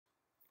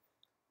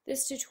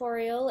This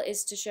tutorial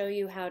is to show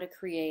you how to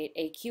create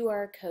a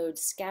QR code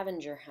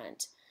scavenger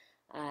hunt.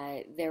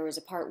 There was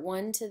a part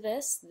 1 to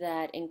this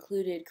that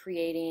included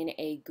creating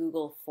a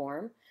Google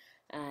form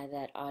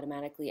that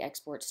automatically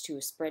exports to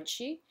a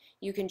spreadsheet.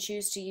 You can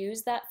choose to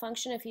use that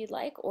function if you'd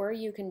like, or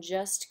you can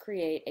just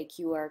create a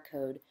QR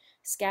code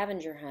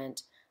scavenger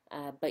hunt,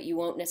 but you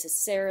won't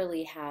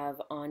necessarily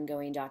have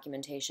ongoing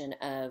documentation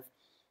of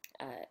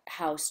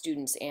how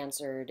students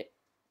answered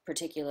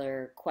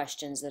particular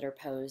questions that are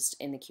posed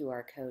in the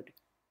QR code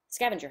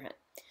scavenger hunt.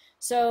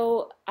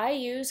 So I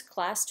use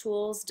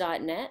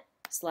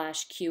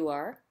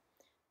ClassTools.net/QR,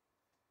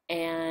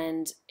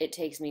 and it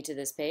takes me to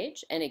this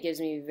page and it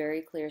gives me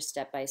very clear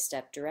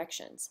step-by-step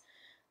directions.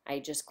 I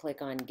just click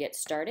on Get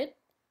Started,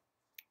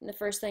 and the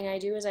first thing I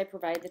do is I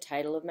provide the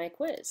title of my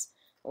quiz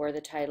or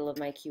the title of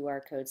my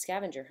QR code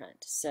scavenger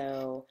hunt.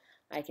 So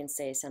I can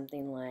say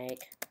something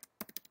like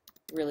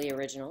really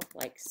original,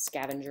 like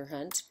scavenger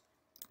hunt,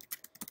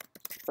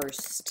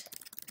 first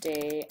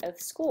day of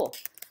school.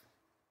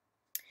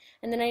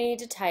 And then I need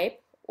to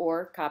type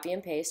or copy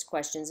and paste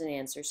questions and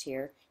answers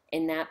here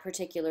in that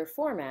particular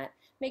format,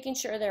 making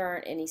sure there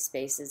aren't any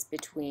spaces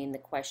between the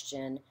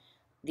question,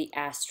 the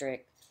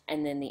asterisk,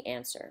 and then the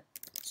answer.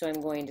 So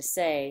I'm going to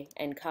say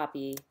and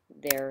copy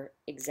their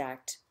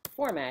exact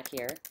format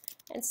here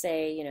and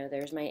say, you know,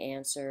 there's my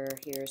answer,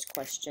 here's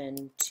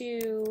question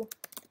 2,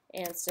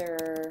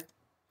 answer.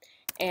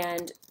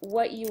 And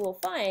what you will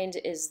find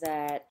is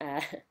that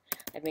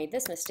I've made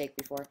this mistake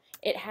before.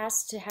 It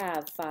has to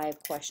have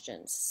 5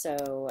 questions,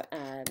 so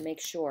make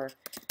sure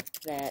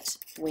that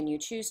when you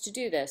choose to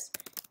do this,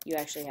 you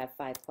actually have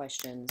 5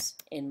 questions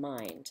in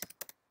mind.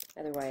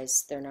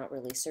 Otherwise, they're not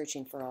really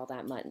searching for all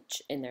that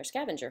much in their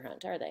scavenger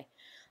hunt, are they?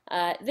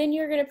 Then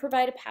you're going to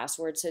provide a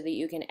password so that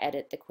you can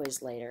edit the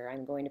quiz later.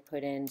 I'm going to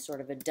put in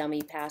sort of a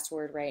dummy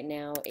password right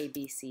now,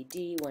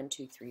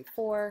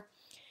 ABCD1234.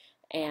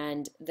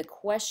 And the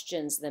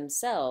questions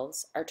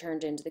themselves are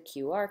turned into the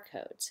QR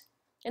codes.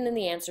 And then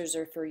the answers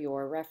are for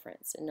your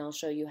reference. And I'll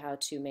show you how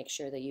to make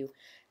sure that you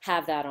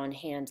have that on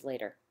hand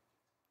later.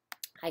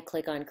 I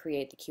click on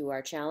Create the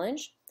QR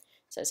Challenge.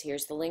 It says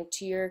here's the link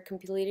to your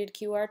completed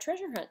QR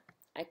treasure hunt.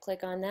 I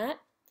click on that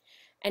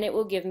and it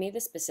will give me the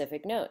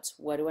specific notes.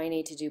 What do I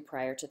need to do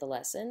prior to the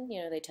lesson?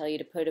 You know, they tell you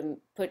to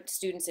put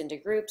students into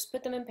groups,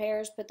 put them in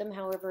pairs, put them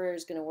however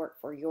is going to work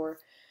for your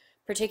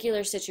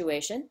particular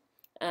situation.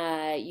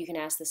 You can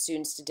ask the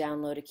students to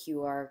download a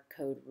QR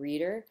code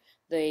reader.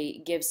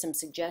 They give some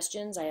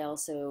suggestions. I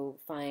also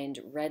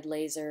find Red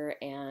Laser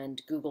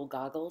and Google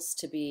Goggles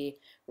to be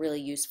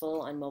really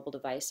useful on mobile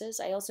devices.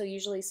 I also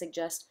usually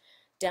suggest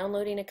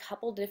downloading a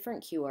couple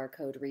different QR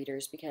code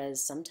readers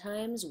because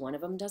sometimes one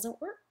of them doesn't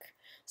work.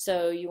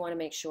 So you want to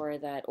make sure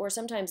that, or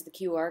sometimes the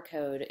QR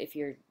code, if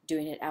you're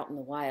doing it out in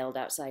the wild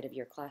outside of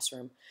your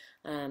classroom,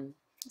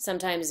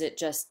 sometimes it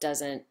just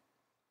doesn't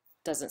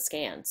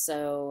scan.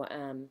 So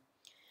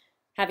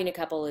having a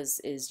couple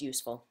is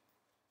useful.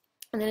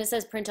 And then it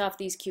says print off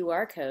these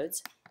QR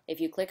codes. If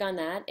you click on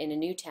that in a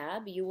new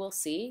tab, you will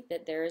see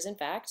that there is in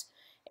fact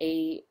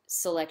a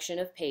selection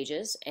of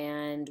pages,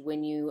 and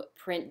when you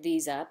print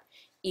these up,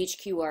 each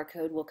QR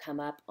code will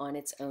come up on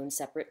its own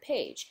separate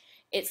page.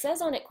 It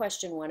says on it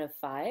question 1 of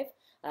 5.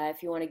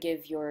 If you want to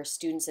give your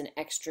students an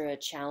extra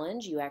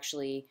challenge, you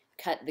actually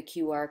cut the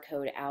QR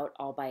code out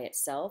all by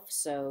itself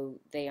so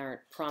they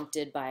aren't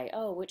prompted by,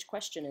 oh, which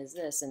question is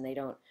this, and they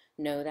don't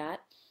know that.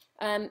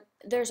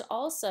 There's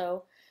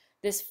also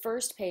this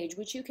first page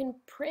which you can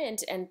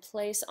print and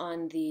place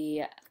on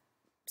the,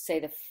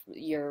 say,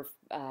 your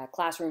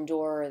classroom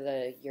door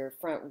or your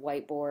front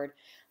whiteboard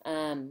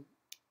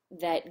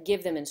that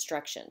give them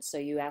instructions. So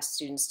you ask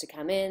students to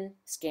come in,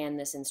 scan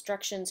this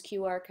instructions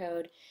QR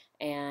code,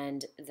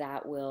 and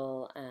that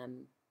will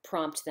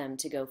prompt them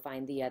to go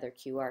find the other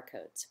QR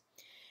codes.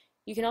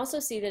 You can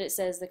also see that it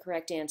says the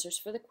correct answers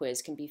for the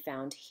quiz can be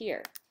found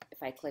here.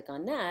 If I click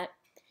on that,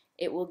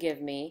 it will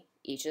give me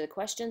each of the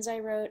questions I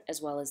wrote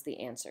as well as the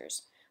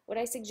answers. What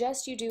I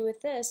suggest you do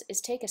with this is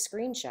take a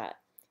screenshot.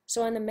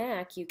 So on the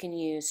Mac you can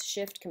use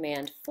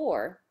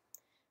Shift-Command-4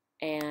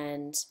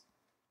 and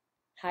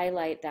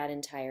highlight that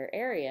entire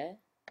area.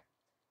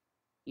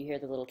 You hear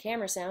the little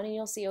camera sound and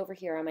you'll see over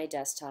here on my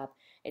desktop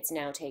it's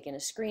now taken a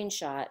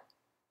screenshot,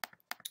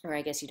 or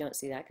I guess you don't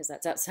see that because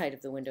that's outside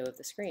of the window of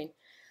the screen.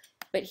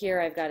 But here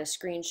I've got a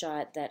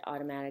screenshot that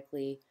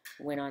automatically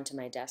went onto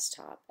my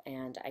desktop,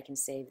 and I can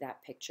save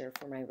that picture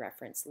for my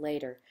reference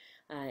later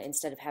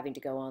instead of having to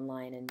go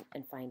online and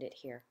find it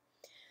here.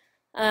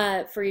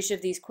 For each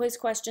of these quiz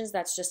questions,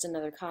 that's just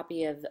another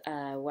copy of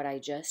what I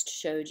just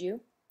showed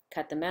you.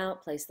 Cut them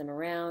out, place them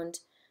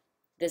around.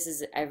 This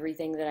is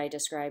everything that I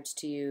described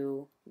to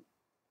you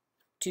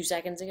 2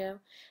 seconds ago.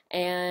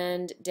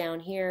 And down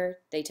here,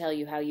 they tell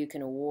you how you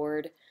can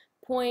award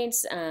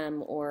points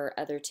or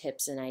other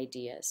tips and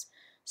ideas.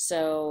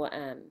 So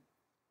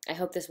I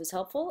hope this was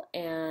helpful,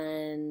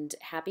 and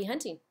happy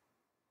hunting.